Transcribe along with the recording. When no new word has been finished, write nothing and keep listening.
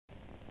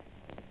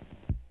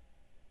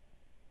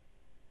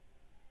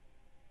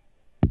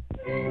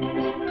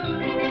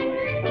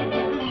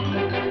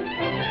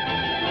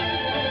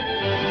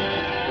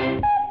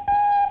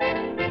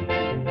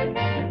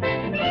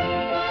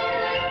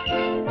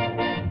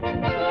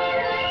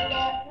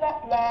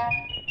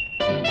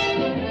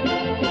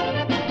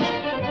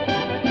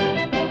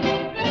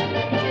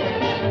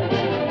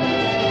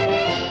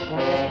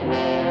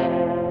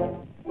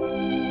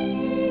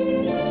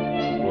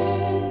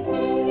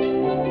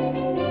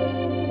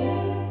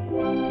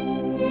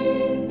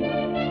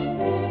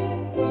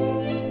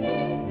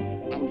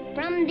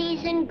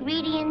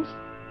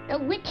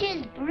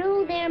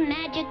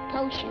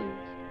potions.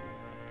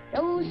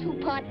 Those who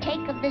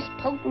partake of this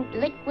potent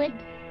liquid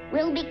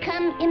will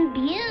become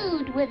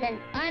imbued with an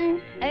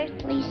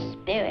unearthly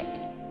spirit.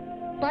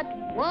 But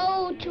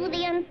woe to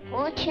the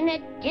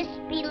unfortunate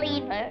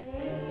disbeliever,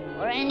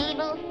 for an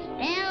evil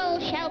spell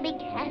shall be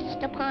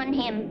cast upon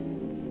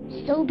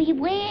him. So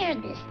beware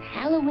this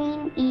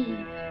Halloween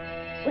Eve,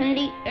 when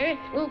the earth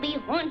will be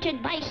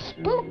haunted by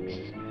spooks,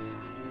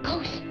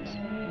 ghosts,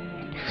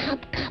 and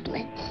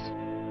hobgoblins.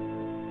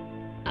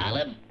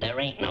 Olive, there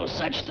ain't no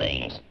such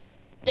things.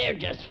 They're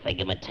just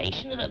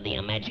figmentations of the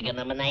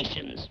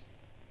imaginations.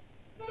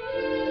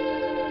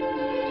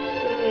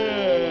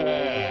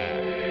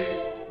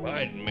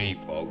 Pardon me,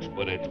 folks,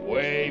 but it's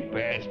way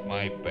past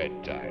my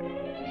bedtime.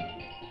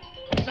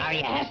 Sorry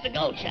you have to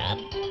go, Chub.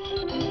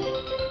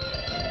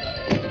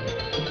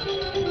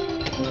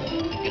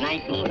 Good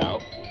night, Pluto.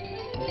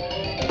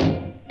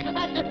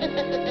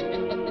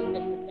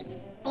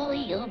 Boy,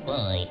 oh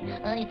boy,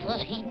 I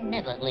thought he'd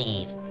never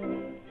leave.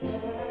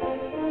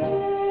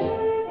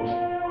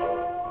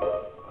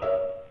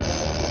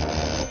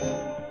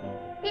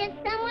 There's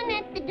someone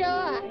at the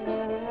door.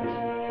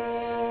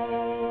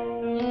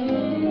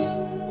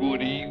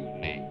 Good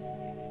evening.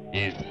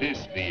 Is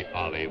this the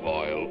olive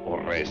oil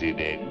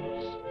residence?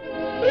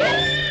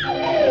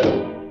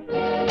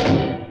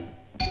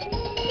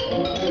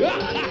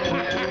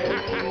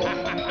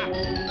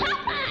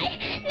 Popeye!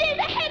 There's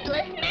a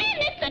headless man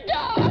at the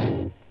door!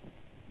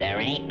 There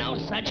ain't no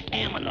such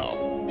camino.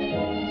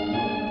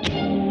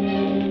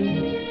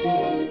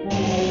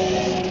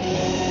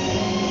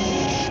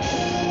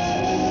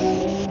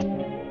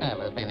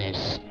 Olive and her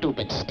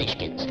stupid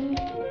stishkins.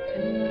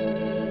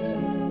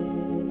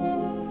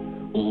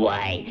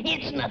 Why,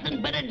 it's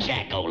nothing but a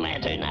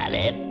jack-o'-lantern,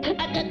 Olive.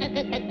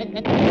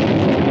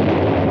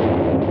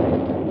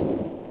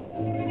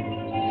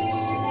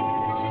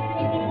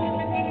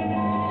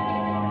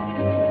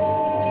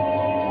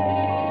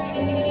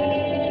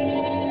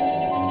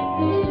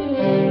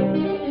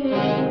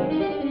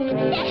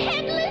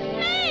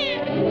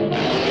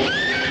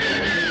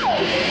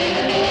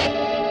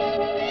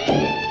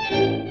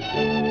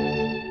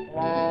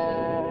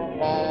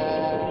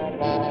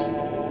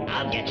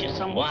 I'll get you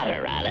some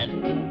water, Olive.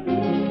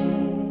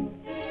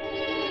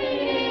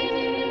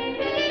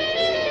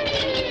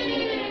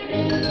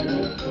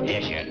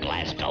 Here's your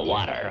glass of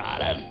water,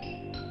 Olive.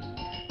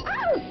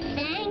 Oh,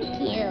 thank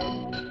you.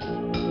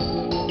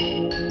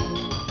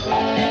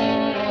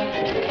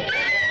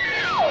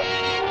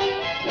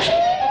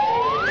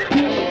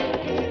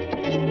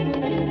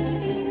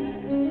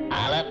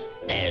 Olive,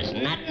 there's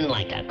nothing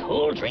like a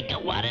cool drink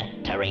of water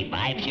to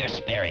revive your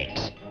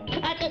spirits.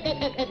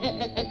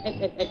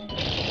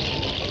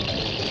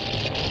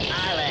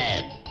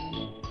 Olive!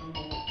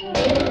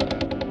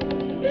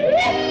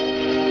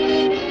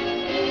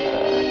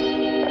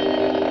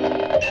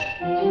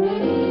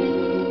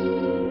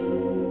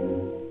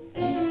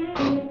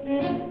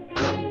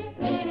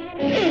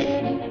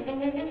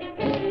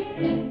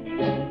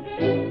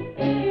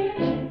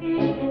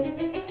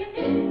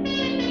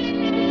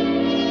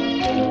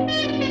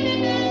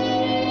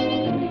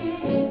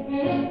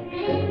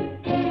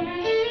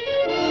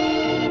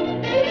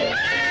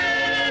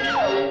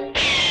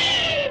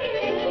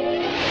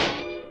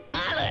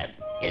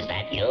 Is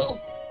that you?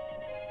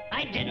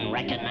 I didn't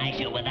recognize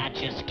you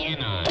without your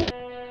skin on.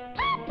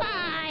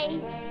 Popeye!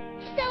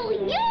 So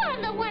you're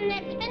the one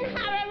that's been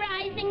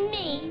horrorizing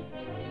me.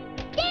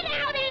 Get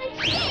out and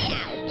stay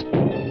out!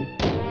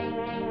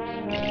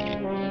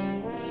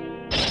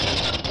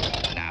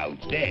 Now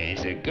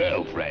there's a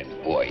girlfriend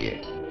for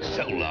you.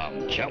 So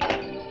long, chump.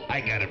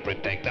 I gotta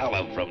protect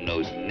Olive from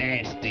those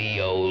nasty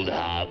old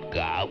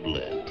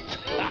hobgoblins.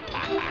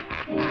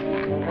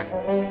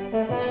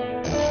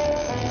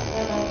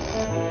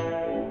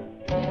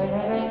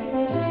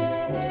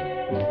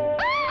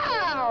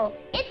 Oh!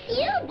 It's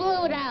you,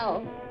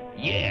 Bluto!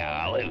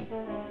 Yeah, Olive.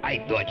 I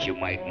thought you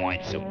might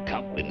want some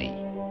company.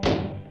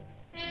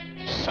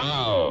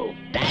 So,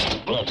 that's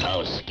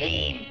Pluto's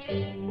scheme.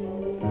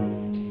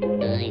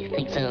 I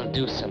think I'll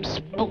do some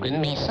spooking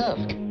myself.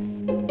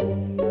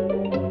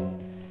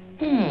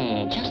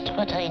 Just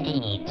what I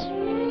need.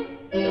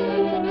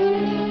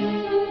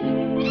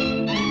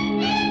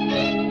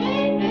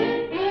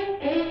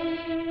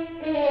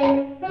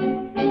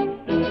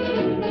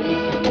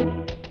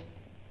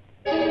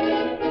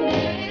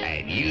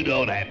 And you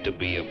don't have to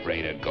be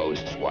afraid of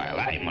ghosts while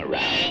I'm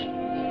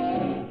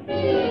around.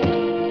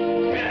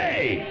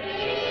 Hey!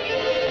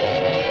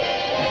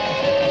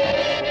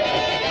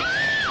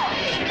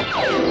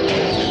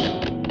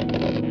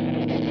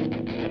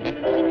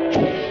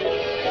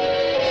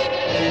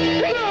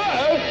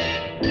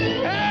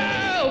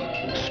 Help!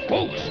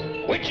 Spooks!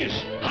 Witches!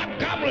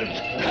 Hobgoblins!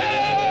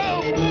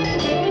 Help!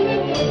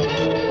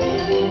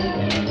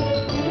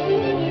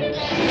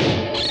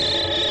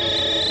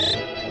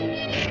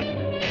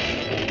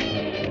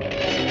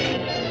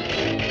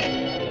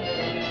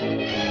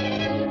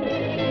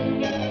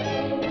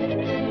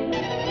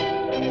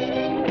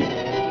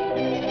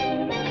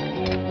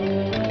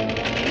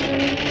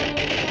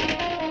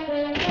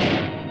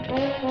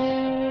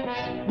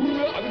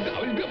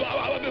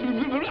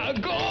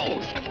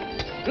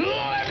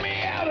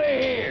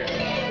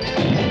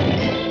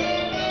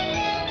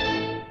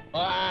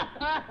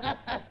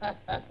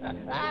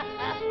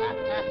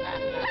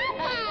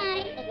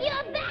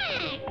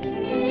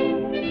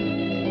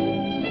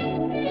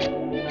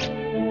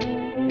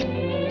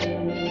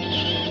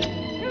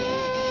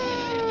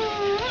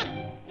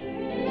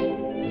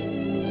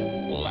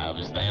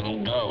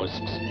 them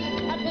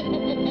ghosts.